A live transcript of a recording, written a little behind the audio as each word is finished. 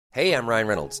Hey, I'm Ryan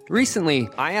Reynolds. Recently,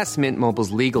 I asked Mint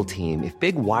Mobile's legal team if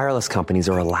big wireless companies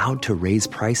are allowed to raise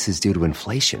prices due to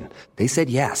inflation. They said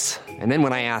yes. And then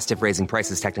when I asked if raising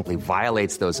prices technically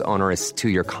violates those onerous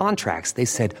two-year contracts, they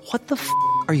said, "What the f***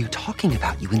 are you talking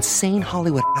about, you insane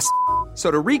Hollywood ass?" So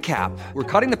to recap, we're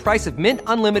cutting the price of Mint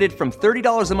Unlimited from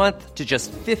 $30 a month to just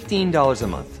 $15 a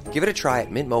month. Give it a try at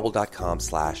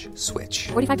mintmobile.com/switch.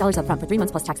 $45 up front for 3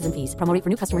 months plus taxes and fees. Promo rate for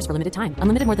new customers for limited time.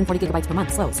 Unlimited more than 40 gigabytes per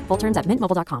month. Slows full terms at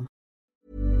mintmobile.com.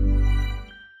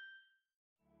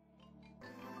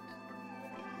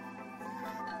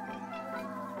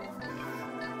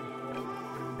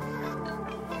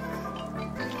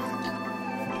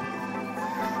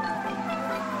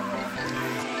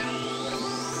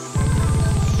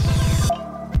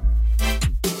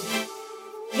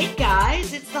 Hey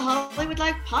guys, it's the Hollywood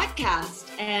Life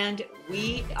podcast, and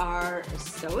we are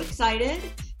so excited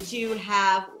to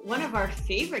have one of our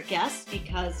favorite guests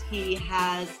because he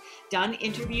has done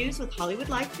interviews with Hollywood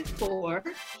Life before.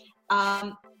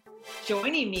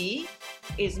 Joining me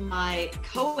is my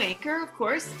co-anchor, of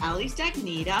course, Ali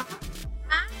Stagnita.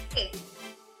 Hi.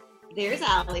 There's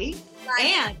Ali. Hi.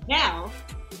 And now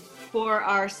for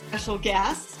our special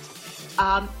guest,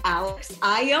 Alex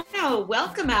Iono.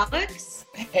 Welcome, Alex.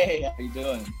 Hey, how you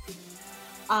doing?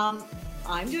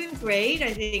 I'm doing great.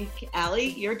 I think,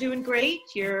 Ali, you're doing great.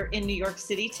 You're in New York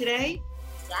City today.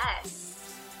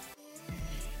 Yes.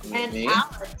 And Me?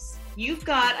 Alex, you've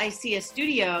got, I see, a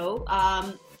studio.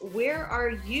 Where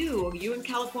are you? Are you in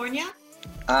California?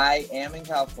 I am in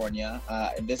California.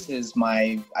 This is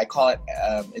I call it,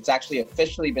 it's actually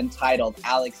officially been titled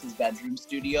Alex's Bedroom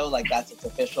Studio. Like that's its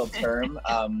official term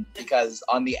because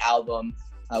on the album,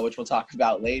 which we'll talk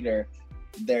about later,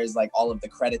 there's like all of the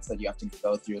credits that you have to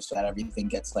go through so that everything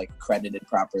gets like credited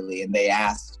properly. And they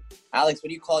asked, "Alex, what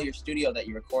do you call your studio that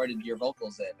you recorded your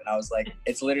vocals in?" And I was like,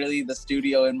 "It's literally the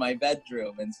studio in my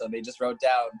bedroom." And so they just wrote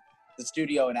down the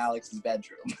studio in Alex's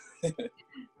bedroom.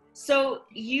 So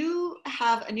you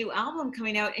have a new album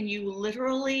coming out and you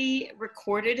literally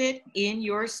recorded it in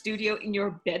your studio, in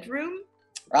your bedroom?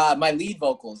 My lead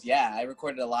vocals, yeah, I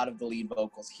recorded a lot of the lead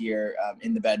vocals here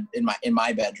in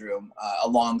my bedroom,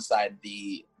 alongside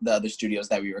the other studios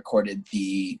that we recorded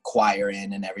the choir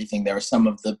in and everything. There were some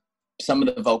of the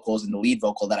vocals in the lead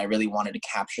vocal that I really wanted to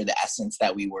capture the essence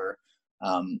that we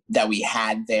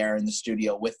had there in the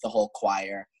studio with the whole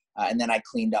choir, and then I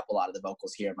cleaned up a lot of the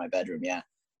vocals here in my bedroom. Yeah.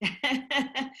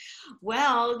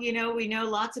 Well, we know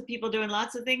lots of people doing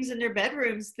lots of things in their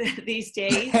bedrooms these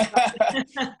days.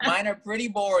 Mine are pretty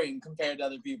boring compared to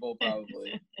other people,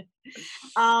 probably.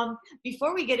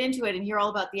 Before we get into it and hear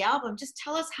all about the album, just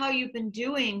tell us how you've been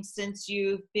doing since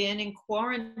you've been in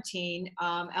quarantine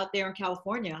out there in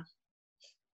California.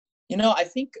 I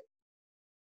think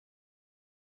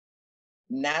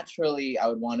naturally I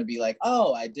would want to be like,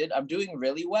 "Oh, I'm doing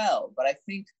really well." But I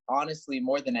think honestly,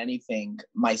 more than anything,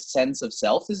 my sense of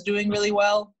self is doing really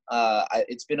well.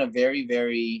 It's been a very,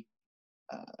 very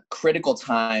critical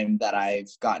time that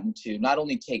I've gotten to not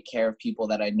only take care of people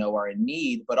that I know are in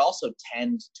need, but also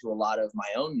tend to a lot of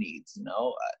my own needs.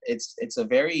 It's a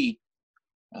very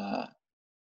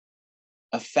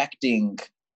affecting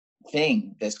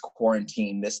thing, this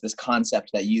quarantine, this concept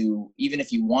that even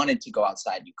if you wanted to go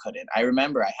outside, you couldn't. I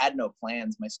remember I had no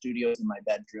plans. My studio's in my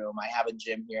bedroom. I have a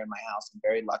gym here in my house. I'm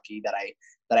very lucky that I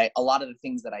a lot of the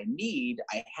things that I need,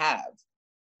 I have.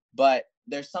 But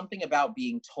there's something about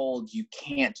being told you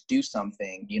can't do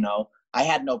something. I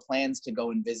had no plans to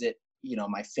go and visit,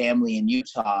 my family in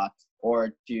Utah,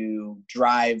 or to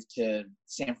drive to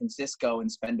San Francisco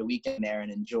and spend a weekend there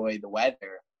and enjoy the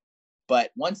weather.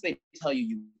 But once they tell you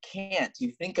you can't,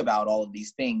 you think about all of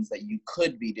these things that you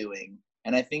could be doing.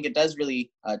 And I think it does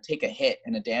really take a hit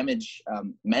and a damage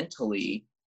mentally.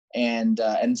 And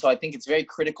so I think it's very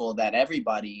critical that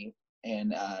everybody,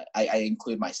 and I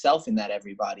include myself in that,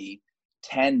 everybody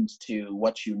tend to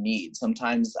what you need.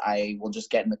 Sometimes I will just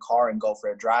get in the car and go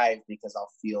for a drive because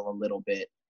I'll feel a little bit,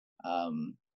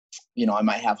 I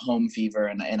might have home fever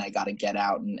and I got to get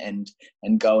out and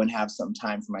go and have some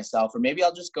time for myself. Or maybe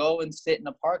I'll just go and sit in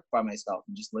a park by myself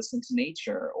and just listen to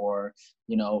nature, or,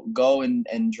 go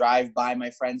and drive by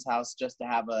my friend's house just to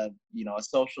have a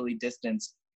socially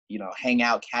distanced, hang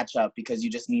out, catch up, because you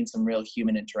just need some real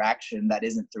human interaction that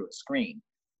isn't through a screen.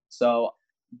 So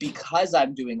because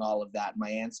I'm doing all of that, my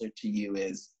answer to you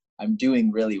is I'm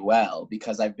doing really well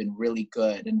because I've been really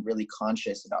good and really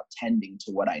conscious about tending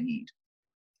to what I need.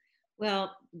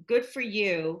 Well, good for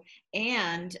you.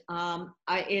 And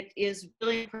it is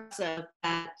really impressive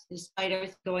that despite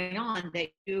everything going on, that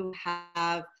you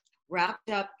have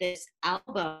wrapped up this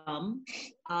album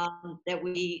that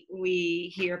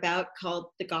we hear about called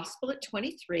The Gospel at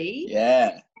 23.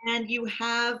 Yeah. And you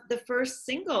have the first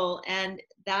single, and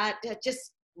that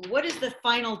just, what is the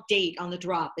final date on the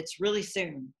drop? It's really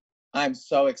soon. I'm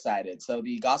so excited. So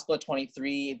the Gospel at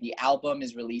 23, the album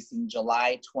is releasing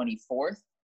July 24th.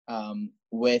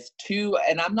 With two,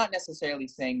 and I'm not necessarily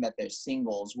saying that they're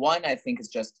singles. One, I think is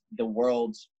just the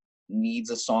world needs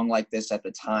a song like this at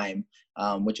the time,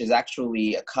 which is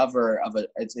actually a cover of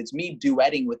it's me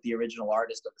duetting with the original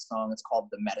artist of the song. It's called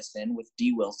The Medicine with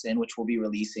D. Wilson, which will be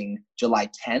releasing July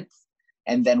 10th.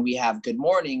 And then we have Good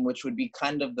Morning, which would be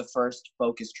kind of the first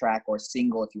focus track or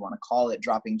single, if you want to call it,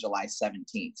 dropping July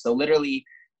 17th. So literally,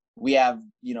 we have,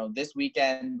 this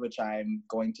weekend, which I'm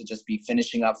going to just be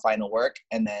finishing up final work,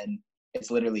 and then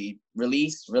it's literally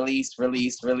release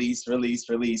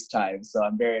time. So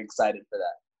I'm very excited for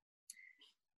that.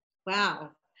 Wow.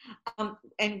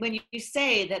 And when you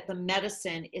say that The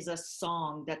Medicine is a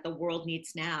song that the world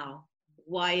needs now,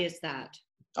 why is that?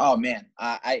 Oh man,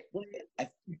 I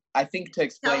think to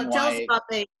explain tell us why. about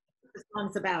what the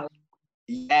song's about.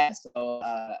 Yeah, so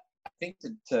I think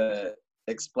to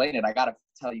explain it, I gotta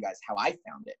tell you guys how I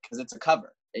found it, because it's a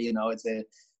cover.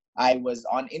 I was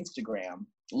on Instagram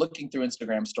looking through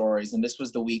Instagram stories, and this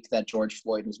was the week that George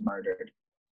Floyd was murdered.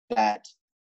 That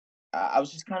I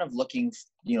was just kind of looking,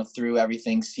 through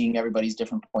everything, seeing everybody's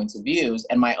different points of views,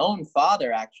 and my own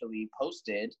father actually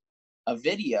posted a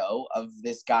video of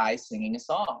this guy singing a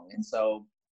song. And so,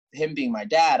 him being my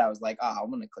dad, I was like, I'm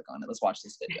gonna click on it. Let's watch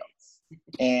this video.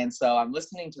 And so I'm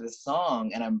listening to the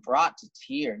song, and I'm brought to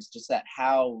tears just at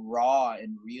how raw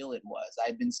and real it was.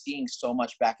 I'd been seeing so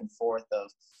much back and forth of,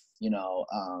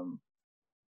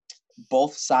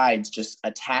 both sides just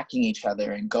attacking each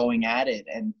other and going at it,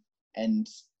 and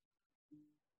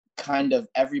kind of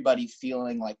everybody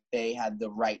feeling like they had the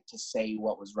right to say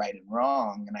what was right and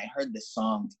wrong. And I heard this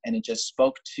song, and it just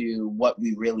spoke to what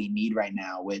we really need right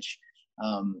now, which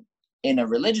in a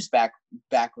religious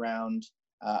background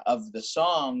of the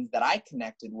song that I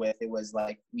connected with, it was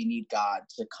like, we need God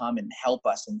to come and help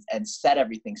us and set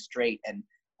everything straight and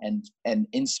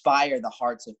inspire the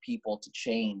hearts of people to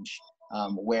change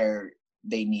where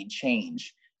they need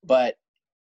change. But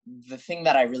the thing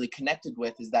that I really connected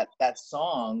with is that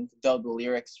song, though the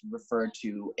lyrics refer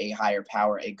to a higher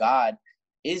power, a God,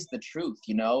 is the truth.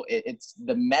 It's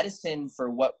the medicine for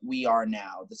what we are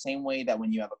now. The same way that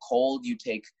when you have a cold, you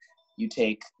take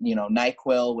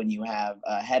NyQuil. When you have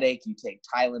a headache, you take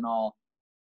Tylenol.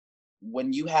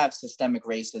 When you have systemic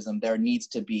racism, there needs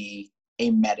to be a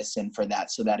medicine for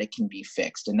that, so that it can be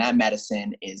fixed. And that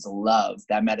medicine is love.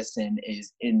 That medicine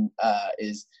is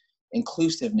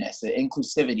inclusiveness,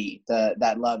 inclusivity.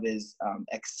 That love is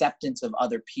acceptance of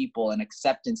other people, and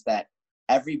acceptance that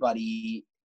everybody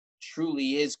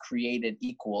truly is created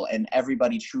equal, and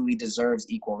everybody truly deserves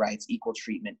equal rights, equal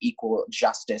treatment, equal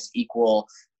justice, equal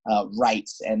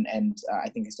rights. And I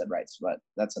think I said rights, but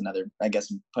that's another, I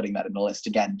guess I'm putting that in the list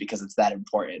again because it's that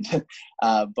important.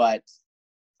 But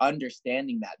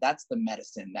understanding that's the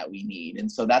medicine that we need.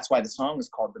 And so that's why the song is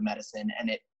called The Medicine.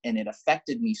 And it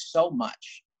affected me so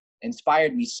much,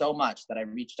 inspired me so much, that I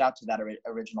reached out to that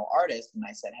original artist, and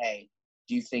I said, hey,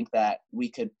 do you think that we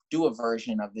could do a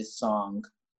version of this song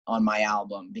on my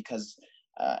album? Because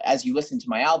as you listen to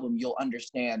my album, you'll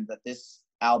understand that this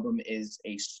album is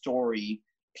a story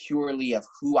purely of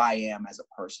who I am as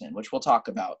a person, which we'll talk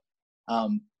about.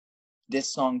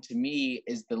 This song to me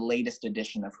is the latest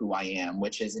edition of who I am,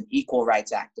 which is an equal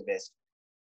rights activist,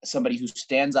 somebody who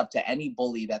stands up to any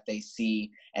bully that they see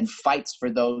and fights for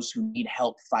those who need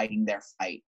help fighting their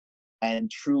fight, and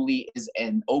truly is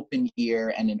an open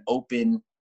ear and an open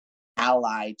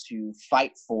ally to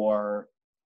fight for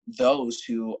those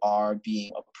who are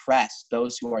being oppressed,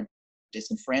 those who are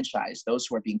disenfranchised, those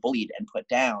who are being bullied and put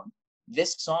down.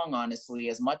 This song, honestly,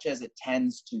 as much as it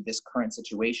tends to this current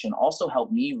situation, also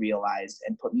helped me realize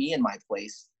and put me in my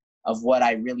place of what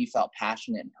I really felt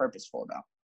passionate and purposeful about.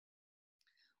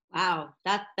 Wow,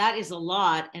 that is a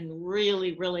lot, and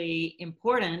really, really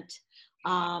important.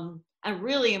 A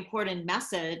really important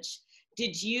message.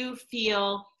 Did you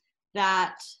feel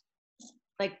that,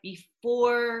 like,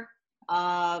 before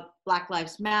Black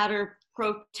Lives Matter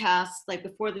protests, like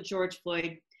before the George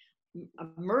Floyd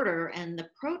murder and the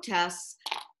protests,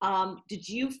 did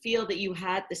you feel that you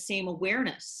had the same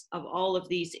awareness of all of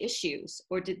these issues,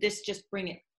 or did this just bring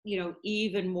it,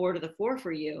 even more to the fore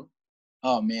for you?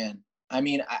 Oh man, I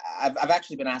mean, I've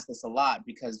actually been asked this a lot,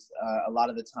 because a lot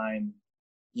of the time,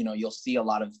 you'll see a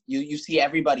lot of you see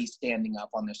everybody standing up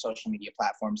on their social media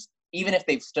platforms. Even if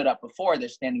they've stood up before, they're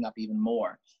standing up even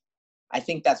more. I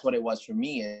think that's what it was for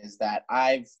me, is that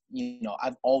I've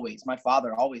always, my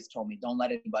father always told me, don't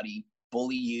let anybody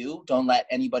bully you. Don't let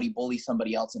anybody bully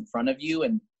somebody else in front of you.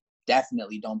 And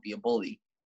definitely don't be a bully.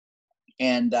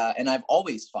 And I've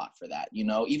always fought for that,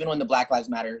 even when the Black Lives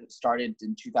Matter started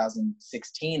in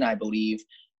 2016, I believe,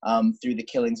 through the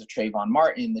killings of Trayvon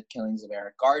Martin, the killings of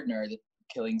Eric Gardner, the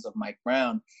killings of Mike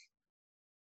Brown.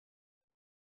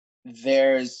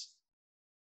 There's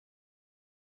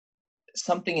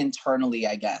something internally,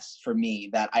 I guess, for me,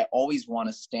 that I always want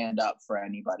to stand up for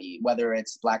anybody, whether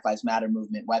it's Black Lives Matter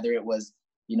movement, whether it was,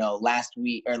 last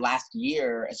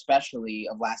year, especially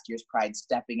of last year's Pride,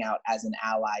 stepping out as an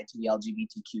ally to the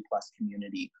LGBTQ plus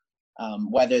community,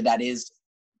 whether that is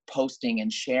posting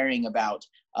and sharing about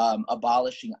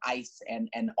abolishing ICE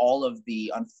and all of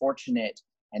the unfortunate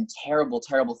and terrible,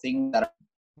 terrible things that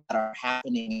are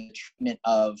happening in the treatment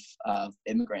of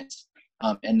immigrants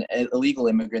and illegal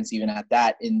immigrants, even at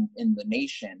that, in the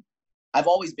nation. I've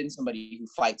always been somebody who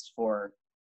fights for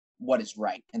what is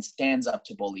right and stands up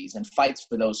to bullies and fights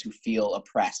for those who feel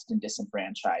oppressed and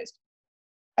disenfranchised.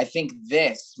 I think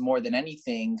this, more than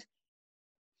anything,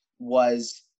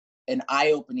 was an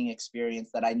eye-opening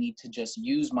experience that I need to just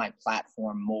use my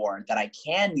platform more, that I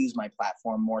can use my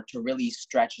platform more to really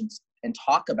stretch and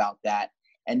talk about that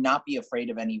and not be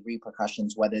afraid of any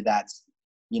repercussions, whether that's,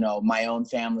 my own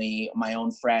family, my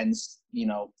own friends,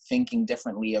 thinking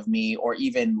differently of me, or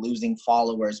even losing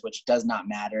followers, which does not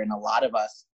matter. And a lot of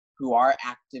us who are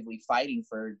actively fighting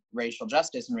for racial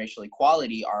justice and racial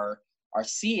equality are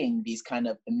seeing these kind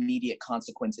of immediate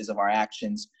consequences of our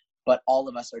actions, but all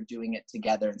of us are doing it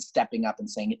together and stepping up and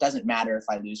saying, it doesn't matter if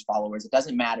I lose followers. It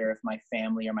doesn't matter if my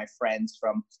family or my friends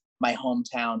from my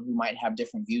hometown who might have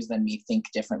different views than me think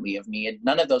differently of me.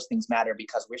 None of those things matter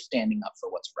because we're standing up for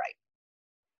what's right.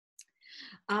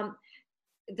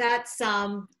 That's,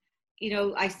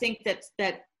 I think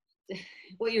that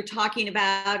what you're talking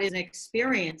about is an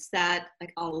experience that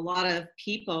like a lot of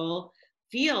people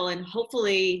feel, and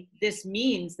hopefully this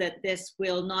means that this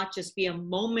will not just be a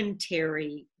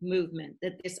momentary movement,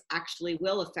 that this actually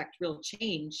will affect real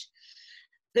change.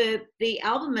 The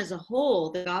album as a whole,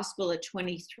 The Gospel at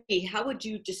 23, how would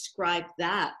you describe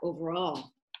that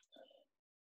overall?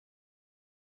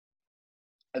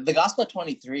 The Gospel at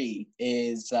 23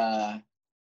 is, and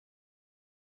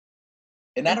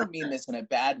I don't mean this in a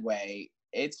bad way,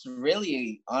 it's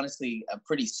really, honestly, a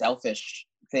pretty selfish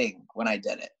thing when I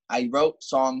did it. I wrote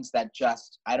songs that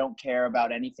I don't care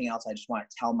about anything else. I just want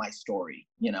to tell my story,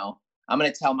 I'm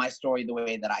going to tell my story the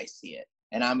way that I see it.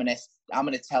 And I'm going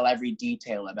to tell every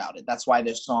detail about it. That's why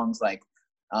there's songs like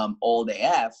Old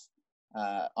AF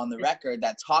on the record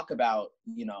that talk about,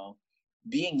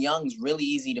 being young is really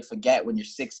easy to forget when you're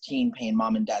 16 paying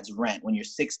mom and dad's rent. When you're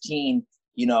 16,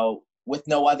 with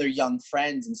no other young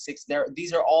friends, and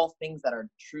these are all things that are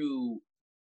true,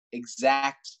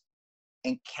 exact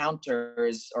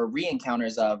encounters or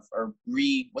re-encounters of, or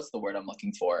what's the word I'm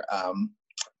looking for?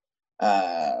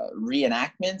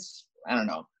 Reenactments? I don't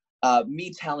know.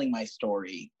 Me telling my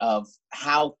story of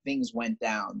how things went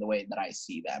down the way that I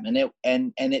see them.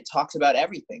 And it talks about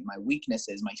everything, my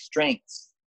weaknesses, my strengths,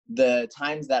 the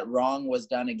times that wrong was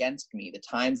done against me, the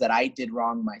times that I did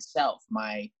wrong myself,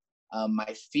 my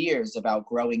fears about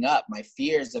growing up, my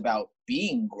fears about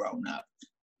being grown up.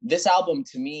 This album,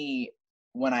 to me,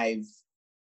 when I've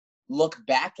looked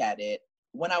back at it,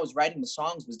 when I was writing the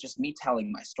songs, was just me telling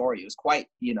my story. It was quite,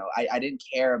 I didn't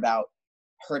care about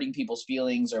hurting people's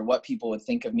feelings or what people would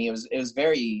think of me. It was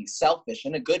very selfish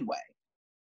in a good way.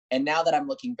 And now that I'm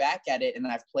looking back at it and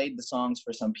I've played the songs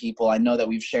for some people, I know that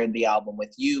we've shared the album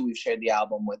with you, we've shared the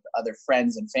album with other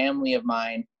friends and family of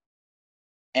mine.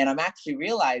 And I'm actually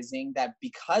realizing that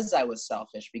because I was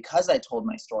selfish, because I told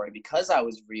my story, because I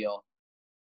was real,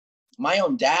 my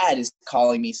own dad is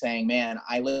calling me saying, man,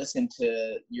 I listened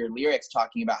to your lyrics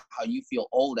talking about how you feel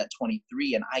old at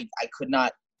 23, and I could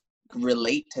not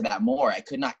relate to that more. I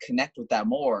could not connect with that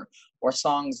more. Or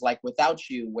songs like Without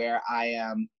You, where I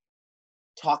am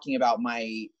talking about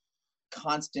my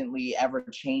constantly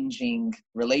ever-changing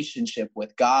relationship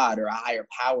with God or a higher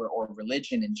power or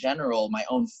religion in general, my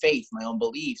own faith, my own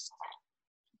beliefs.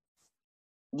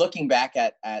 Looking back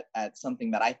at something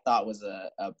that I thought was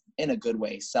in a good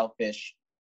way, selfish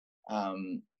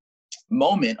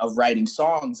moment of writing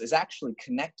songs is actually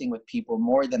connecting with people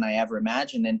more than I ever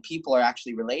imagined. And people are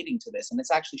actually relating to this. And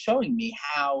it's actually showing me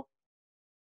how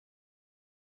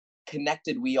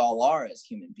connected we all are as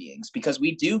human beings, because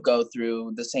we do go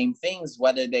through the same things,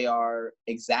 whether they are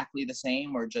exactly the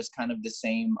same or just kind of the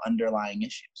same underlying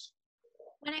issues.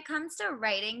 When it comes to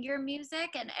writing your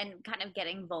music and kind of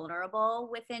getting vulnerable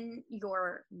within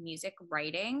your music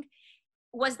writing,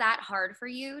 was that hard for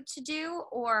you to do,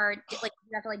 or like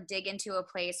you have to like dig into a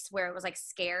place where it was like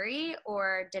scary,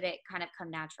 or did it kind of come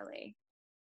naturally?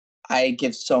 I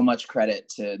give so much credit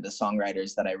to the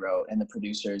songwriters that I wrote and the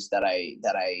producers that I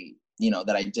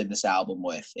did this album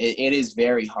with. It is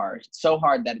very hard. So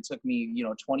hard that it took me,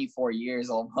 24 years,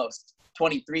 almost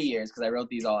 23 years, because I wrote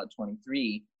these all at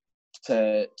 23,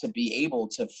 to be able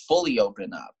to fully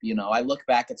open up. I look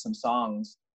back at some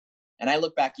songs, and I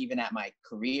look back even at my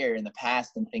career in the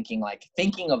past and thinking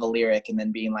of a lyric and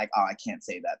then being like, oh, I can't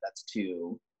say that. That's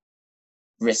too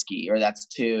risky, or that's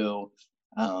too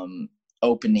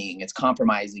opening. It's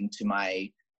compromising to my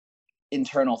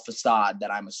internal facade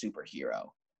that I'm a superhero.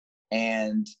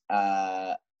 And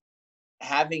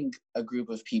having a group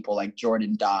of people like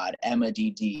Jordan Dodd, Emma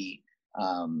DD,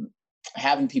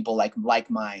 having people like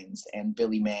Minds and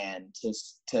Billy Mann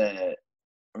to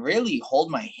really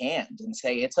hold my hand and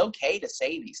say, it's okay to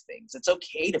say these things. It's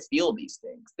okay to feel these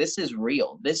things. This is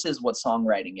real. This is what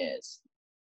songwriting is.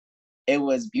 It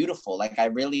was beautiful. Like, I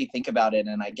really think about it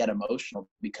and I get emotional,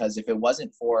 because if it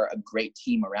wasn't for a great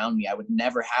team around me, I would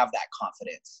never have that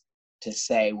confidence to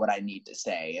say what I need to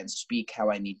say and speak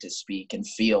how I need to speak and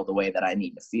feel the way that I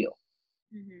need to feel.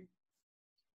 Mm-hmm.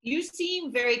 You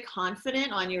seem very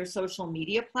confident on your social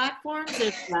media platforms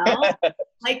as well.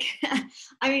 Like,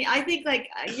 I mean, I think like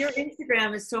your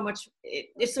Instagram is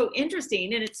it's so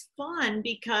interesting and it's fun,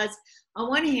 because on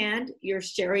one hand, you're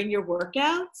sharing your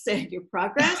workouts and your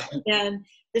progress and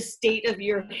the state of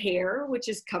your hair, which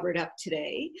is covered up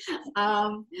today.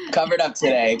 Covered up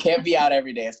today. It can't be out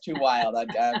every day. It's too wild.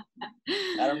 I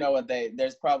don't know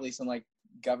there's probably some like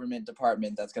government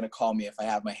department that's going to call me if I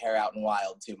have my hair out and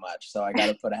wild too much. So I got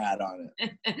to put a hat on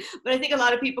it. But I think a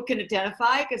lot of people can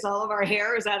identify, because all of our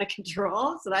hair is out of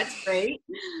control. So that's great.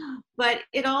 But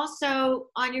it also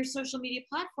on your social media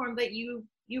platform, but you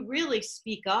really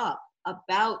speak up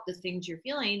about the things you're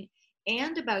feeling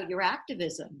and about your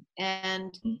activism.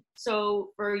 And so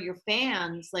for your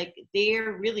fans, like,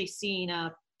 they're really seeing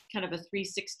a kind of a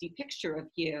 360 picture of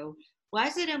you. Why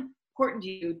is it important to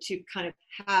you to kind of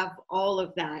have all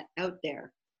of that out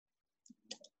there?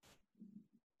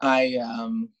 I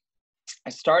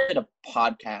started a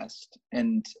podcast,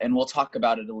 and we'll talk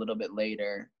about it a little bit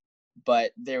later,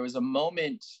 but there was a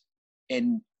moment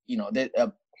in,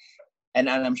 and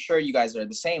I'm sure you guys are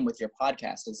the same with your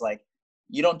podcast. It's like,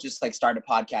 you don't just like start a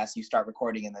podcast, you start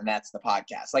recording, and then that's the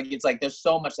podcast. Like, it's like, there's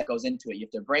so much that goes into it. You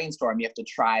have to brainstorm, you have to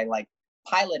try like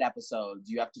pilot episodes,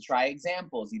 you have to try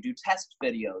examples, you do test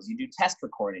videos, you do test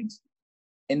recordings.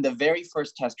 In the very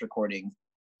first test recording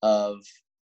of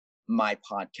my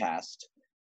podcast,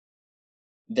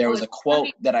 there was a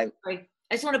quote that I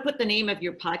just want to put the name of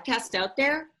your podcast out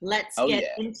there. Let's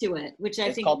get into it, which I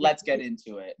think it's called Let's Get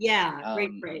Into It. Yeah,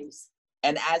 great phrase.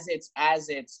 And as it's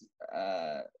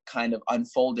kind of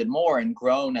unfolded more and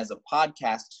grown as a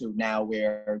podcast to now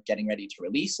we're getting ready to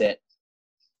release it,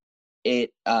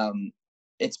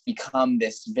 it's become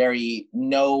this very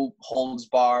no holds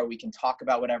bar. We can talk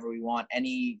about whatever we want,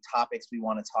 any topics we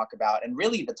want to talk about. And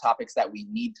really the topics that we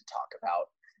need to talk about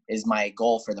is my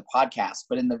goal for the podcast.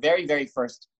 But in the very, very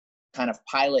first kind of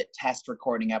pilot test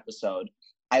recording episode,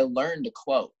 I learned a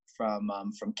quote from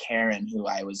Karen, who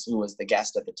was the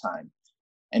guest at the time.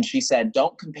 And she said,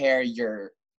 don't compare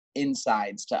your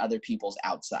insides to other people's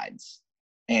outsides.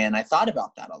 And I thought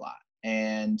about that a lot.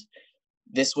 And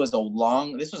this was a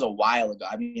while ago.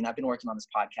 I mean, I've been working on this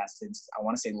podcast since, I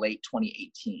want to say, late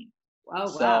 2018. Wow.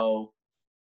 So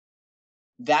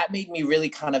that made me really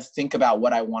kind of think about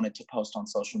what I wanted to post on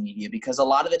social media, because a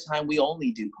lot of the time we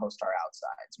only do post our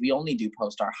outsides. We only do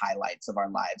post our highlights of our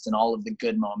lives and all of the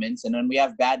good moments. And when we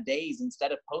have bad days,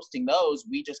 instead of posting those,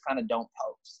 we just kind of don't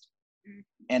post.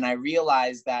 And I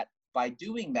realized that by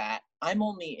doing that, I'm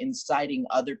only inciting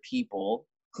other people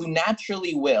who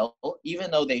naturally will, even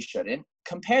though they shouldn't,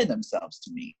 compare themselves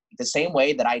to me the same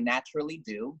way that I naturally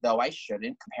do, though I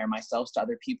shouldn't compare myself to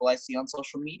other people I see on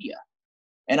social media.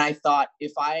 And I thought,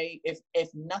 if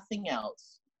nothing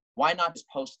else, why not just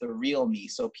post the real me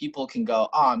so people can go,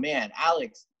 oh man,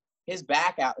 Alex, his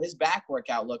back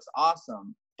workout looks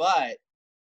awesome, but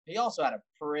he also had a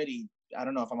pretty, I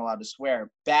don't know if I'm allowed to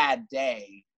swear, bad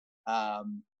day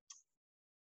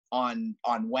on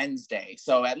Wednesday.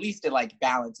 So at least it like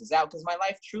balances out, because my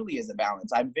life truly is a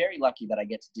balance. I'm very lucky that I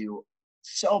get to do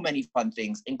so many fun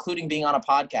things, including being on a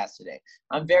podcast today.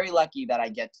 I'm very lucky that I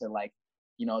get to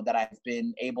that I've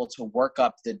been able to work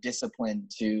up the discipline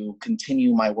to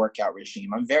continue my workout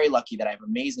regime. I'm very lucky that I have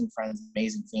amazing friends,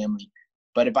 amazing family,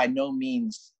 but it by no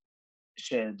means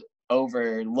should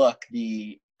overlook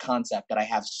the concept that I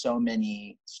have so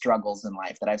many struggles in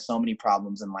life, that I have so many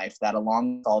problems in life, that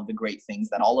along with all of the great things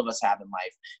that all of us have in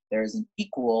life, there is an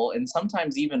equal and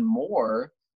sometimes even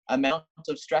more amount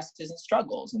of stresses and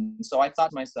struggles. And so I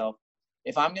thought to myself,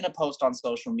 if I'm going to post on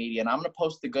social media and I'm going to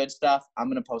post the good stuff, I'm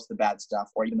going to post the bad stuff,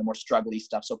 or even the more struggly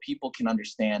stuff, so people can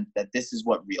understand that this is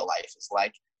what real life is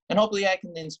like. And hopefully I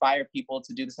can inspire people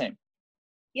to do the same.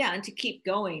 Yeah, and to keep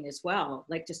going as well,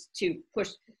 like just to push,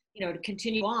 to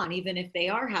continue on, even if they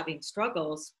are having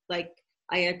struggles. Like,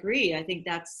 I agree. I think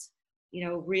that's,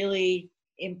 really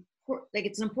important. Like,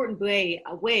 it's an important way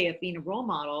of being a role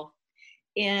model.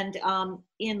 And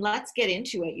let's get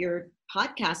into it. Your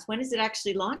podcast, when is it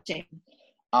actually launching?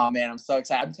 Oh man, I'm so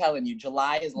excited. I'm telling you,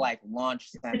 July is like launch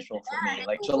central for me.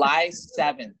 Like July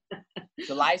 7th,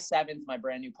 my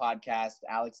brand new podcast,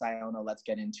 Alex Iona, Let's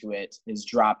Get Into It, is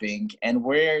dropping. And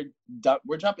we're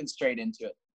jumping straight into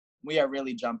it. We are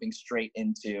really jumping straight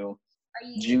into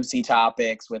juicy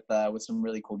topics with some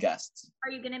really cool guests.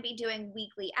 Are you going to be doing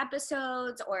weekly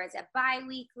episodes, or is it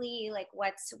bi-weekly? Like,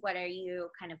 what are you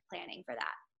kind of planning for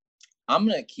that? I'm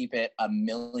going to keep it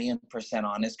 1,000,000%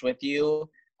 honest with you.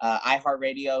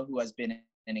 iHeartRadio, who has been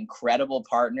an incredible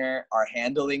partner, are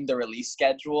handling the release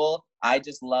schedule. I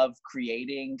just love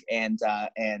creating and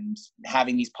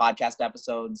having these podcast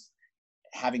episodes,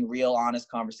 having real honest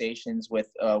conversations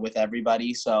with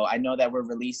everybody. So I know that we're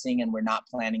releasing, and we're not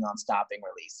planning on stopping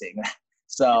releasing.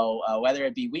 So whether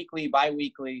it be weekly,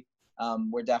 bi-weekly,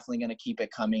 we're definitely going to keep it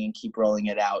coming and keep rolling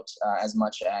it out as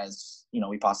much as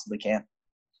we possibly can.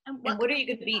 And what are you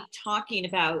going to be talking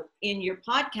about in your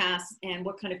podcast, and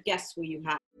what kind of guests will you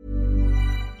have?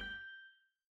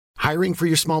 Hiring for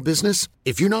your small business?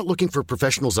 If you're not looking for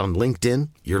professionals on LinkedIn,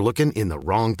 you're looking in the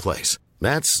wrong place.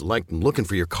 That's like looking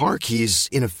for your car keys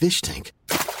in a fish tank.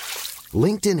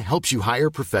 LinkedIn helps you hire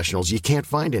professionals you can't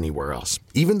find anywhere else,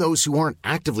 even those who aren't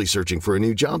actively searching for a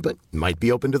new job but might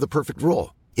be open to the perfect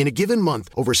role. In a given month,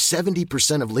 over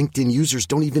 70% of LinkedIn users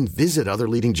don't even visit other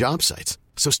leading job sites.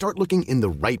 So start looking in the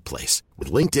right place.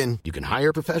 With LinkedIn, you can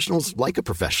hire professionals like a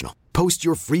professional. Post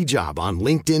your free job on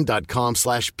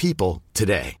linkedin.com/people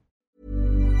today.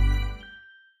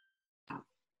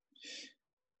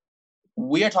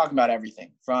 We are talking about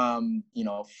everything from,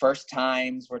 first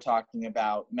times. We're talking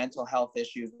about mental health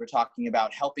issues. We're talking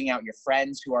about helping out your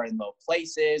friends who are in low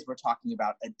places. We're talking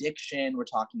about addiction. We're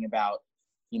talking about,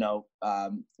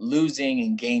 losing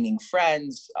and gaining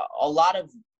friends. A lot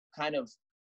of kind of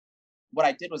what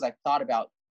I did was I thought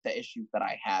about the issues that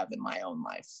I have in my own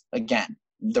life. Again,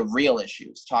 the real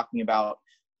issues, talking about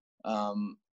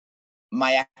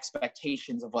my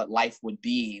expectations of what life would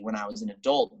be when I was an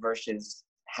adult versus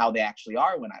how they actually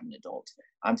are when I'm an adult.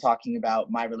 I'm talking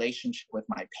about my relationship with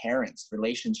my parents,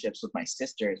 relationships with my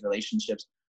sisters, relationships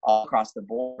all across the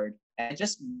board. And I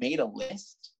just made a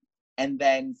list. And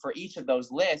then for each of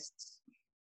those lists,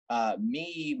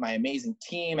 me, my amazing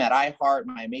team at iHeart,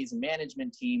 my amazing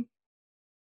management team,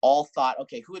 all thought,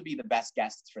 okay, who would be the best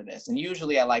guests for this? And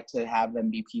usually I like to have them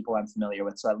be people I'm familiar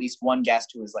with. So at least one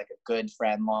guest who is like a good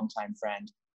friend, longtime friend,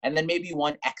 and then maybe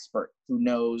one expert who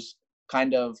knows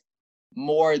kind of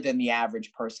more than the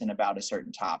average person about a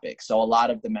certain topic. So a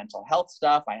lot of the mental health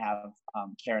stuff, I have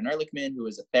Karen Ehrlichman, who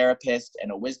is a therapist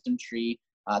and a wisdom tree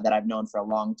that I've known for a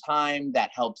long time, that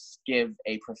helps give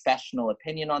a professional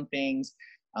opinion on things.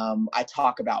 I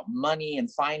talk about money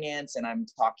and finance, and I'm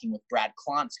talking with Brad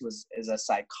Klontz, who is a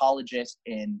psychologist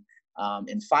in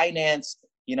finance,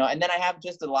 and then I have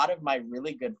just a lot of my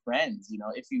really good friends,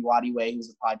 Ife Wadiwe,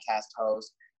 who's a podcast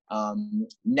host,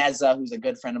 Neza, who's a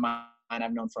good friend of mine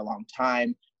I've known for a long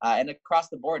time. And across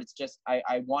the board, it's just,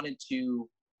 I wanted to,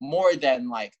 more than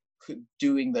like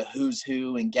doing the who's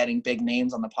who and getting big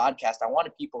names on the podcast, I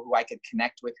wanted people who I could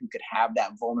connect with, who could have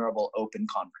that vulnerable, open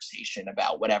conversation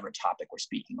about whatever topic we're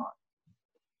speaking on.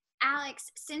 Alex,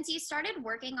 since you started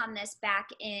working on this back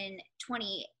in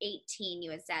 2018, you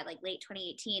had said like late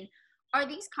 2018, are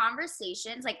these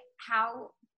conversations, like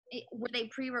were they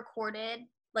pre-recorded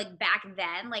like back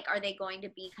then? Like, are they going to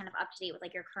be kind of up to date with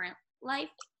like your current life?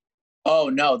 Oh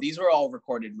no, these were all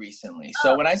recorded recently.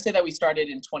 So when I say that we started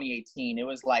in 2018, it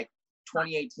was like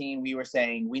 2018, we were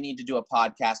saying we need to do a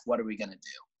podcast. What are we going to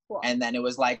do? Cool. And then it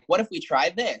was like, what if we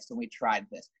tried this? And we tried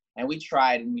this. And we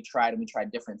tried and we tried and we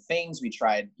tried different things. We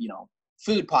tried,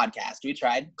 food podcast. We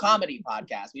tried comedy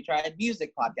podcast. We tried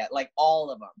music podcast, like all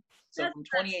of them. So from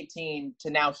 2018 to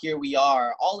now, here we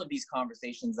are. All of these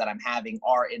conversations that I'm having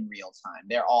are in real time.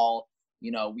 They're all,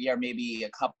 we are maybe a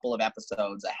couple of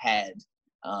episodes ahead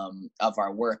of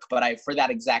our work. But for that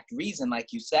exact reason,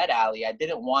 like you said, Ali, I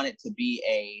didn't want it to be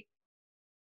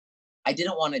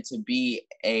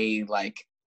a like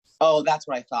Oh, that's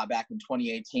what I thought back in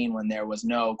 2018 when there was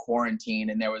no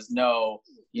quarantine and there was no,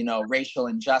 racial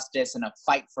injustice and a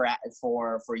fight for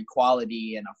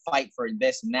equality and a fight for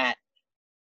this and that.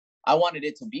 I wanted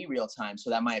it to be real time so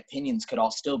that my opinions could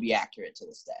all still be accurate to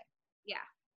this day.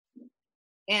 Yeah.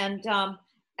 And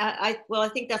I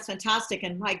think that's fantastic.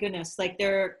 And my goodness, like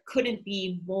there couldn't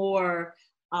be more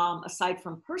aside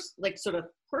from sort of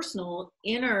personal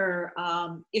inner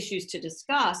issues to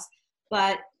discuss,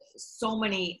 but so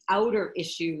many outer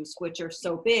issues which are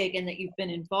so big and that you've been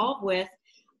involved with.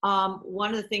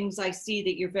 One of the things I see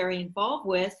that you're very involved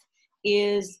with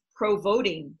is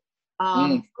pro-voting.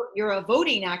 You're a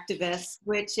voting activist,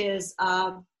 which is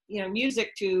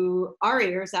music to our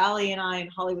ears, Allie and I and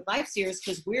Hollywood Life's ears,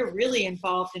 because we're really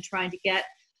involved in trying to get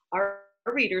our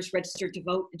readers registered to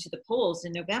vote into the polls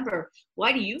in November.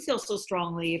 Why do you feel so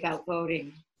strongly about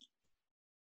voting?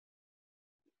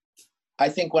 I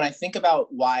think when I think about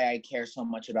why I care so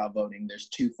much about voting, there's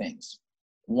two things.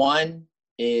 One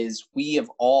is we have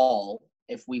all,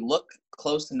 if we look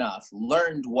close enough,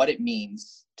 learned what it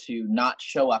means to not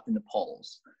show up in the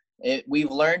polls.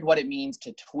 We've learned what it means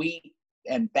to tweet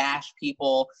and bash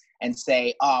people and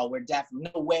say, oh, we're definitely,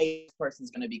 no way this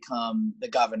person's going to become the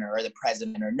governor or the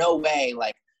president, or no way,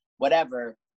 like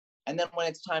whatever. And then when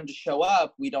it's time to show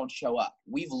up, we don't show up.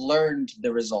 We've learned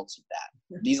the results of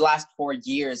that. These last 4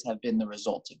 years have been the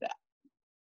result of that.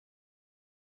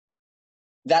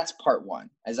 That's part one,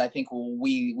 as I think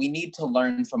we need to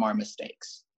learn from our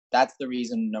mistakes. That's the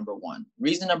reason number one.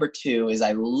 Reason number two is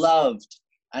I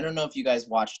don't know if you guys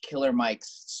watched Killer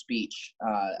Mike's speech.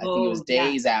 I think it was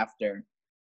days after.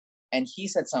 And he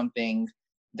said something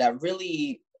that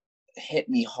really hit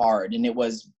me hard. And it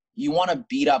was, you want to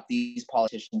beat up these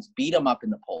politicians, beat them up in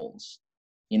the polls,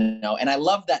 and I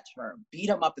love that term, beat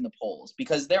them up in the polls,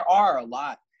 because there are a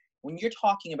lot, when you're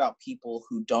talking about people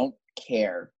who don't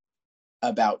care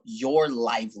about your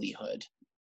livelihood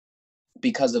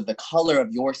because of the color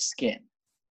of your skin,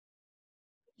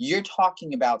 you're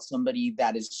talking about somebody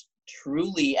that is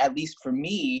truly, at least for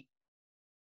me,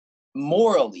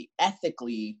 morally,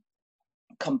 ethically,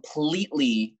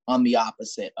 completely on the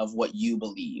opposite of what you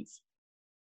believe.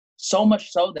 So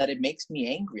much so that it makes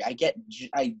me angry.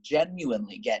 I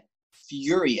genuinely get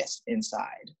furious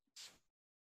inside.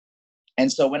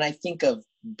 And so when I think of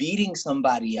beating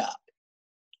somebody up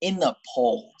in the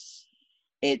polls,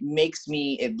 it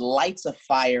lights a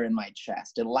fire in my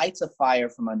chest. It lights a fire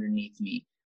from underneath me.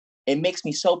 It makes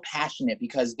me so passionate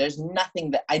because there's nothing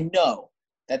that I know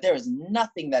that there is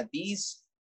nothing that these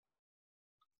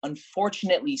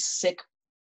unfortunately sick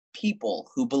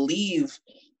people who believe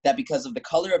that because of the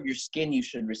color of your skin, you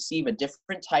should receive a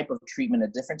different type of treatment, a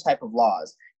different type of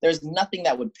laws. There's nothing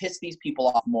that would piss these people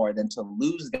off more than to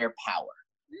lose their power.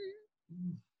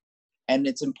 And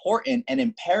it's important and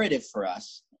imperative for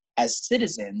us as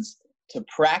citizens to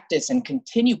practice and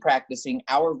continue practicing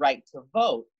our right to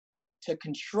vote, to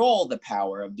control the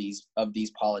power of these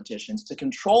politicians, to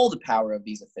control the power of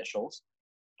these officials,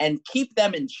 and keep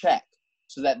them in check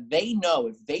so that they know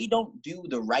if they don't do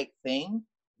the right thing,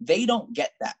 they don't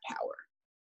get that power.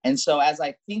 And so as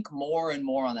I think more and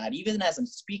more on that, even as I'm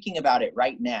speaking about it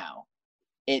right now,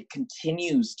 it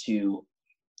continues to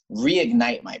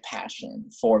reignite my passion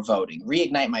for voting,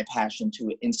 reignite my passion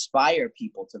to inspire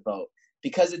people to vote.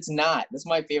 Because it's not, that's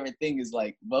my favorite thing, is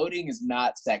like voting is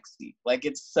not sexy. Like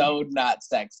it's so not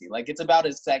sexy. Like it's about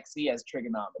as sexy as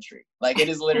trigonometry. Like it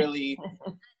is literally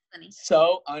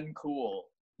so uncool,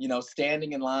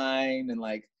 standing in line and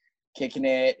like kicking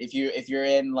it. If you're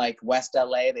in like West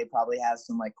LA, they probably have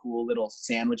some like cool little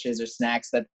sandwiches or snacks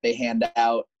that they hand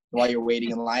out while you're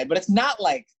waiting in line, but it's not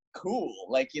like cool.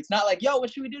 Like it's not like, yo,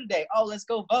 what should we do today? Oh, let's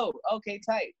go vote. Okay,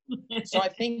 tight. So I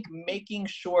think making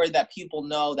sure that people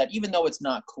know that even though it's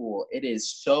not cool, it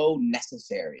is so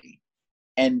necessary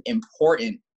and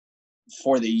important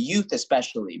for the youth,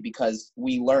 especially because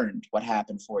we learned what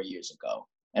happened 4 years ago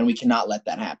and we cannot let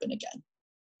that happen again.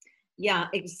 Yeah,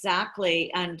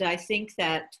 exactly. And I think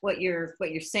that what you're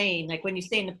saying, like when you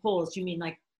say in the polls, you mean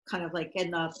like kind of like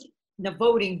in the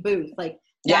voting booth, like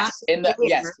yes,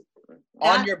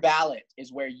 on your ballot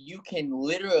is where you can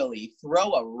literally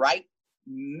throw a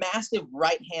massive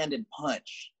right-handed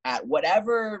punch at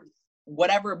whatever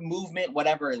movement,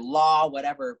 whatever law,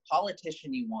 whatever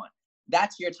politician you want.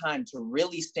 That's your time to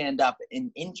really stand up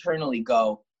and internally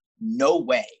go, no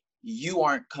way. You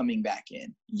aren't coming back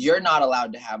in. You're not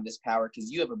allowed to have this power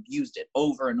because you have abused it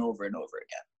over and over and over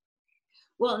again.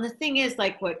 Well, and the thing is,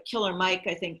 like what Killer Mike,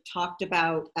 I think, talked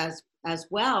about as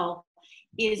well,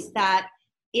 is that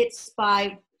it's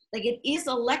by, like, it is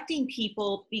electing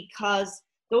people because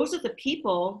those are the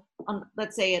people,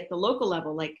 let's say at the local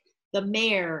level, like the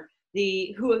mayor,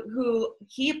 who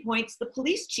he appoints the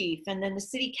police chief, and then the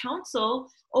city council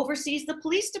oversees the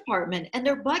police department and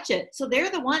their budget. So they're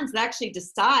the ones that actually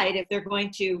decide if they're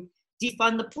going to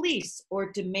defund the police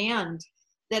or demand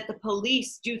that the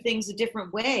police do things a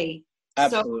different way.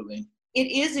 Absolutely. So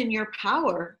it is in your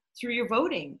power through your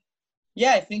voting.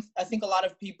 Yeah, I think a lot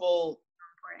of people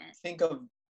think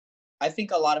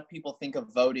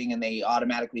of voting and they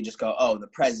automatically just go, oh, the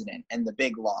president and the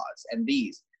big laws and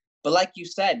these. But like you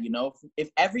said, if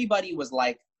everybody was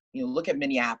like, look at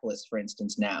Minneapolis, for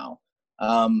instance, now,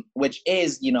 which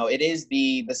is, it is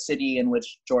the city in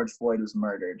which George Floyd was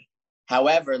murdered.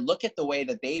 However, look at the way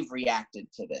that they've reacted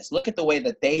to this. Look at the way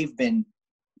that they've been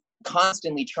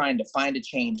constantly trying to find a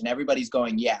change, and everybody's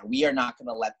going, yeah, we are not going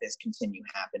to let this continue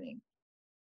happening.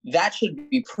 That should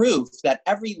be proof that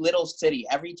every little city,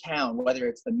 every town, whether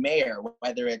it's the mayor,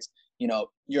 whether it's,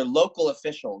 your local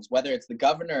officials, whether it's the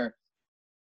governor,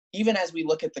 even as we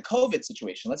look at the COVID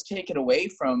situation, let's take it away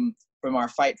from our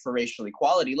fight for racial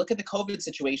equality. Look at the COVID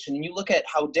situation, and you look at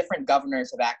how different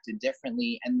governors have acted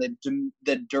differently and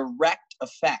the direct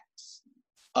effects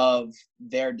of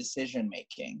their decision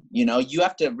making. You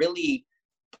have to really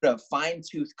put a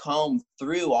fine-tooth comb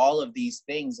through all of these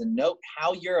things and note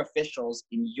how your officials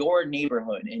in your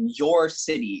neighborhood, in your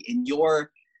city, in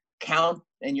your county,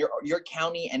 in your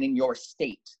county, and in your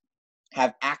state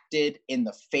have acted in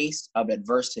the face of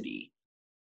adversity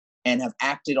and have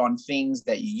acted on things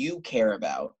that you care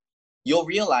about. You'll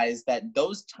realize that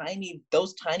those tiny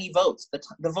votes,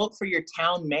 the vote for your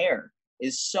town mayor,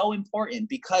 is so important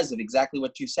because of exactly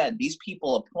what you said. These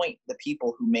people appoint the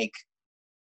people who make,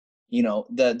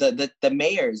 the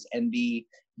mayors and the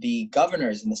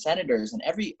governors and the senators and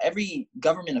every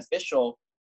government official.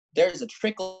 There's a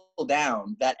trickle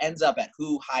down that ends up at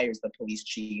who hires the police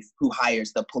chief, who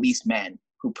hires the policemen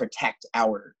who protect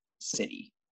our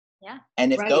city. Yeah.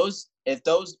 And if Right.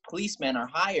 those policemen are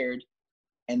hired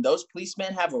and those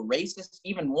policemen have a racist,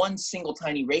 even one single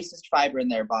tiny racist fiber in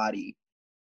their body,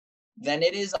 then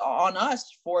it is on us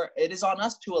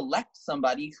to elect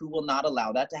somebody who will not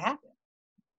allow that to happen.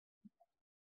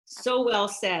 So well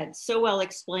said, so well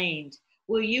explained.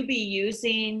 Will you be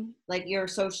using your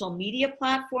social media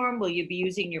platform? Will you be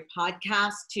using your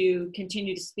podcast to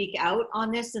continue to speak out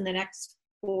on this in the next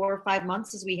 4 or 5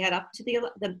 months as we head up to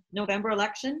the November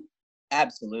election?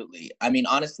 Absolutely. I mean,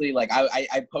 honestly,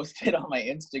 I posted on my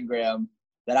Instagram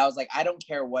that I was like, I don't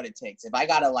care what it takes. If I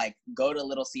gotta go to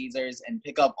Little Caesars and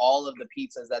pick up all of the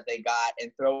pizzas that they got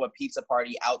and throw a pizza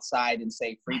party outside and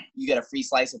say you get a free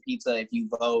slice of pizza if you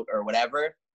vote or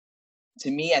whatever.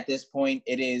 To me, at this point,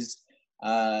 it is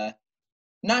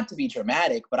not to be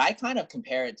dramatic, but I kind of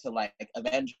compare it to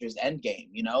Avengers Endgame.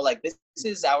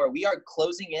 We are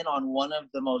closing in on one of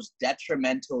the most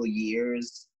detrimental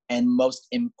years and most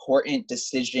important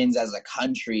decisions as a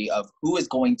country of who is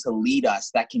going to lead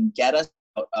us that can get us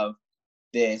out of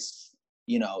this,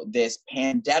 this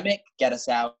pandemic, get us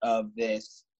out of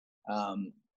this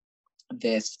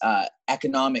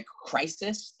economic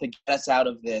crisis, to get us out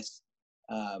of this,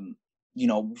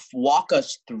 walk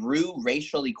us through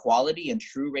racial equality and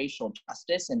true racial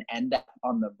justice and end up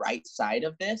on the right side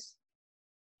of this.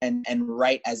 And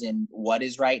right as in what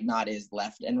is right, not is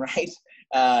left and right,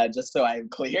 just so I'm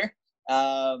clear.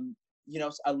 A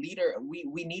leader,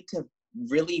 we need to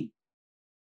really,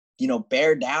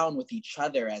 bear down with each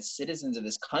other as citizens of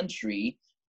this country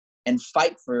and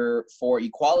fight for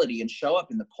equality and show up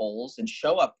in the polls and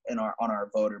show up on our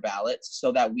voter ballots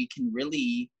so that we can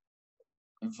really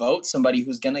vote somebody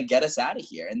who's going to get us out of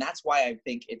here. And that's why I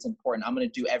think it's important. I'm going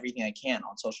to do everything I can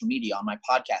on social media, on my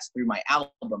podcast, through my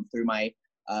album, through my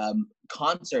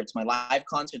concerts, my live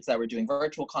concerts that we're doing,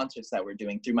 virtual concerts that we're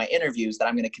doing, through my interviews, that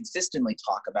I'm going to consistently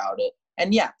talk about it.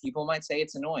 And yeah, people might say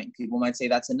it's annoying. People might say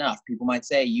that's enough. People might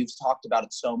say you've talked about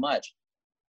it so much.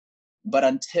 But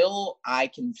until I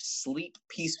can sleep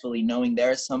peacefully knowing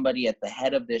there is somebody at the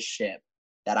head of this ship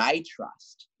that I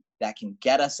trust, that can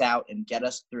get us out and get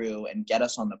us through and get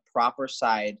us on the proper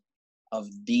side of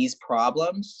these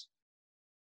problems,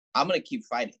 I'm going to keep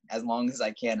fighting as long as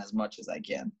I can, as much as I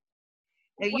can.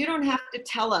 Now, you don't have to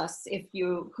tell us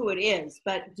who it is,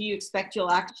 but do you expect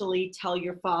you'll actually tell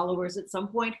your followers at some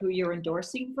point who you're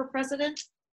endorsing for president?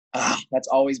 That's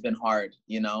always been hard.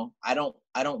 I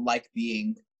don't like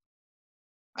being,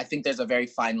 I think there's a very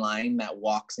fine line that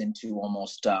walks into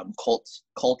almost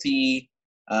culty,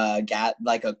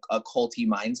 like a culty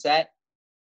mindset.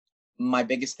 My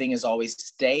biggest thing is always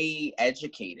stay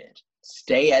educated,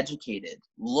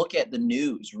 look at the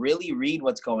news, really read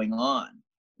what's going on,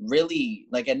 really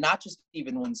and not just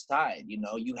even one side.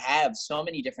 You have so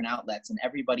many different outlets and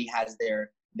everybody has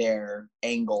their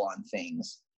angle on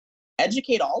things.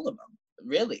 Educate all of them,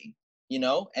 really, you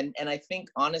know? And I think,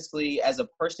 honestly, as a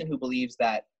person who believes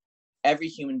that every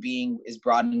human being is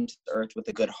brought into the earth with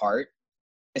a good heart,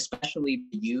 especially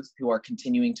the youth who are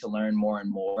continuing to learn more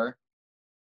and more,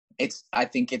 I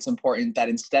think it's important that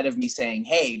instead of me saying,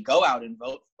 hey, go out and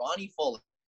vote for Bonnie Fuller,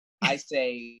 I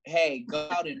say, hey, go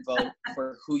out and vote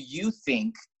for who you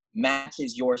think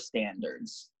matches your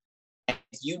standards. And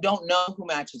if you don't know who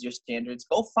matches your standards,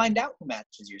 go find out who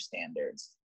matches your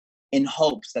standards, in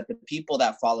hopes that the people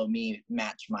that follow me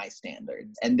match my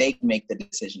standards and they can make the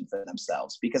decision for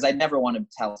themselves. Because I never want to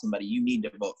tell somebody, you need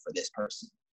to vote for this person.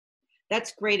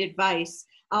 That's great advice.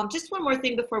 Just one more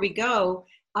thing before we go.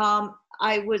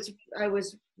 I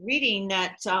was reading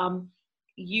that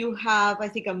you have, I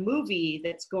think, a movie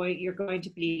you're going to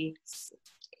be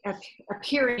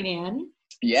appearing in.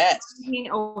 Yes. Finding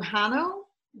Ohana?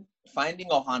 Finding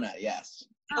Ohana, yes.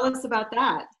 Tell us about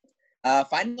that.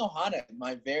 Finding Ohana,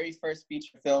 my very first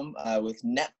feature film with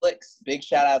Netflix. Big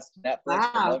shout outs to Netflix.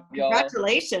 I love y'all.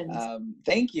 Congratulations.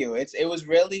 Thank you. It was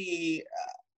really,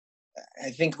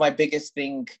 I think my biggest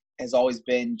thing has always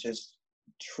been just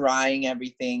trying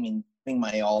everything and giving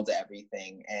my all to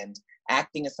everything. And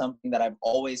acting is something that I've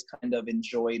always kind of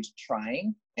enjoyed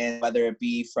trying. And whether it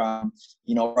be from,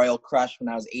 Royal Crush when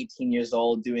I was 18 years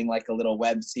old, doing like a little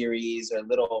web series or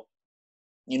little,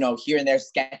 here and there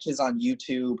sketches on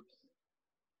YouTube.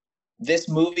 This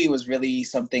movie was really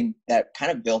something that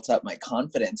kind of built up my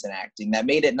confidence in acting, that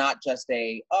made it not just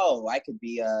I could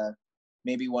be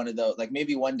maybe one of those, like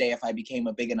maybe one day if I became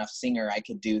a big enough singer, I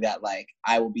could do that. Like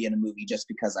I will be in a movie just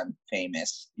because I'm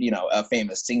famous, a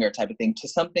famous singer type of thing, to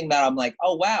something that I'm like,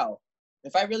 oh, wow,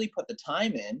 if I really put the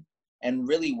time in and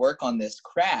really work on this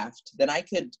craft, then I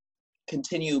could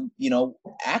continue,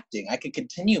 acting. I could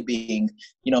continue being,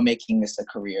 making this a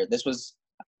career. This was,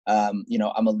 I'm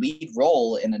a lead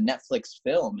role in a Netflix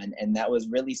film. And that was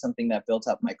really something that built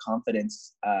up my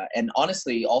confidence and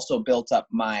honestly also built up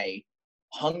my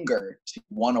hunger to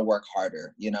want to work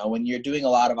harder. When you're doing a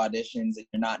lot of auditions and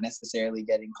you're not necessarily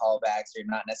getting callbacks, you're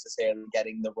not necessarily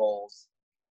getting the roles,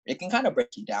 it can kind of break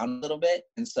you down a little bit.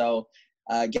 And so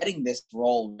getting this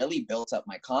role really built up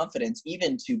my confidence,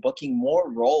 even to booking more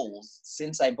roles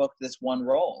since I booked this one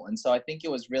role. And so I think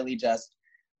it was really just,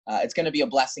 it's going to be a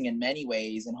blessing in many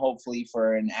ways. And hopefully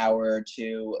for an hour or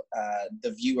two,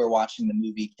 the viewer watching the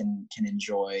movie can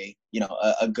enjoy,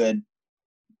 a good,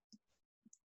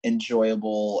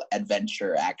 enjoyable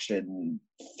adventure action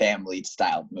family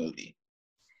styled movie.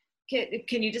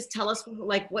 Can you just tell us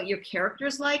like what your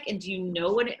character's like, and do you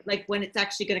know when it's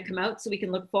actually going to come out so we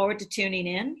can look forward to tuning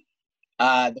in?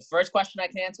 The first question I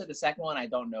can answer. The second one I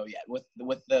don't know yet.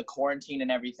 With the quarantine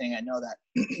and everything, I know that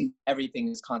everything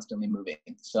is constantly moving,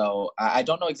 so I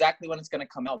don't know exactly when it's going to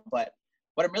come out. But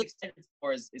what I'm really excited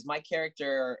for is my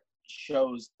character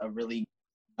shows a really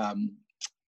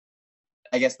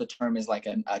I guess the term is like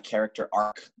a character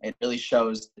arc. It really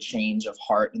shows the change of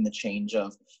heart and the change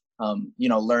of,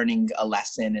 learning a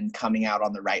lesson and coming out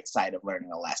on the right side of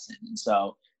learning a lesson. And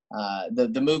so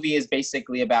the movie is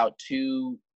basically about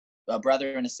a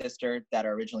brother and a sister that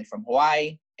are originally from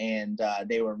Hawaii, and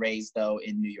they were raised, though,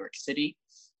 in New York City,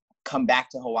 come back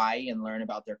to Hawaii and learn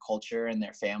about their culture and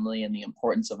their family and the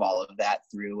importance of all of that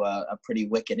through a pretty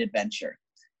wicked adventure.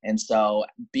 And so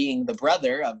being the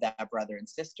brother of that brother and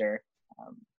sister,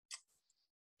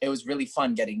 it was really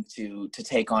fun getting to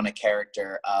take on a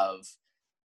character of,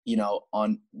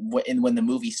 when the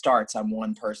movie starts, I'm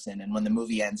one person, and when the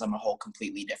movie ends, I'm a whole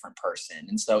completely different person.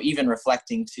 And so even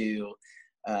reflecting to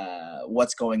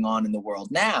what's going on in the world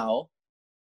now,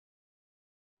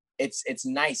 it's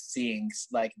nice seeing,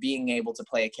 like, being able to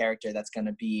play a character that's going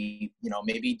to be,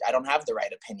 maybe I don't have the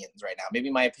right opinions right now. Maybe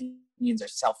my opinions are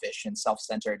selfish and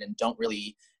self-centered and don't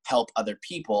really help other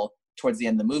people. Towards the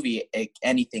end of the movie,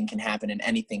 anything can happen and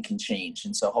anything can change.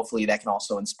 And so hopefully that can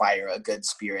also inspire a good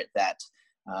spirit that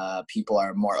people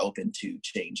are more open to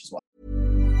change as well.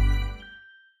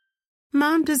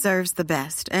 Mom deserves the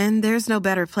best, and there's no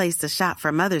better place to shop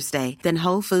for Mother's Day than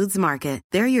Whole Foods Market.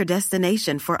 They're your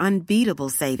destination for unbeatable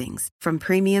savings, from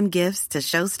premium gifts to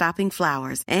show-stopping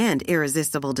flowers and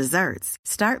irresistible desserts.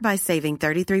 Start by saving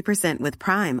 33% with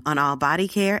Prime on all body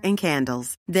care and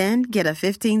candles. Then get a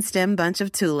 15-stem bunch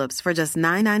of tulips for just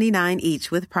 $9.99 each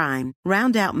with Prime.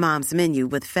 Round out Mom's menu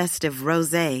with festive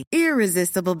rosé,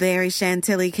 irresistible berry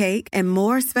chantilly cake, and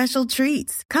more special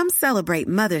treats. Come celebrate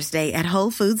Mother's Day at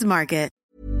Whole Foods Market.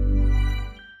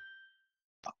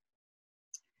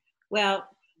 Well,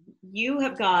 you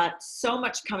have got so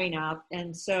much coming up,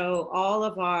 and so all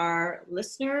of our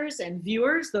listeners and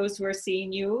viewers, those who are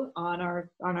seeing you on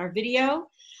our video,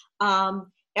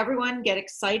 everyone get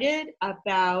excited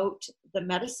about the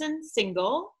Medicine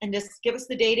single, and just give us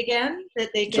the date again that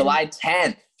they can. July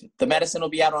 10th. The Medicine will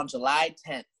be out on July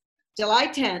 10th. July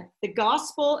 10th. The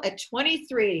Gospel at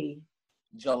 23.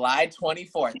 July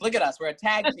 24th. Look at us. We're a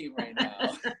tag team right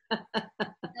now.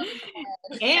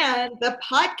 And the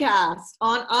podcast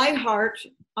on iHeart,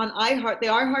 the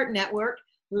iHeart Network.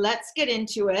 Let's get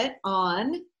into it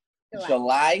on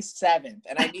July 7th.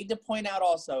 And I need to point out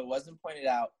also, it wasn't pointed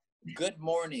out, Good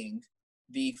Morning,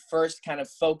 the first kind of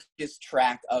focus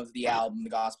track of the album, The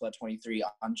Gospel at 23,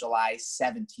 on July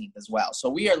 17th as well. So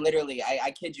we are literally,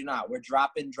 I kid you not, we're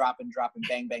dropping,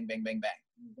 bang, bang, bang, bang, bang.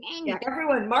 Yeah,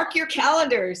 everyone, mark your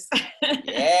calendars.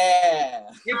 Yeah.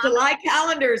 Your July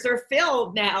calendars are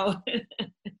filled now. Awesome,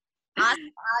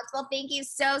 Alex. Well, thank you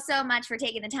so much for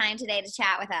taking the time today to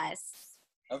chat with us.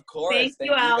 Of course. Thank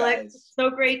you, Alex. Guys.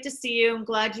 So great to see you. I'm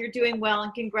glad you're doing well,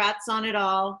 and congrats on it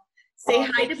all. Say hi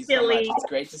to Thank you Billy. so much. It's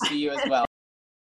great to see you as well.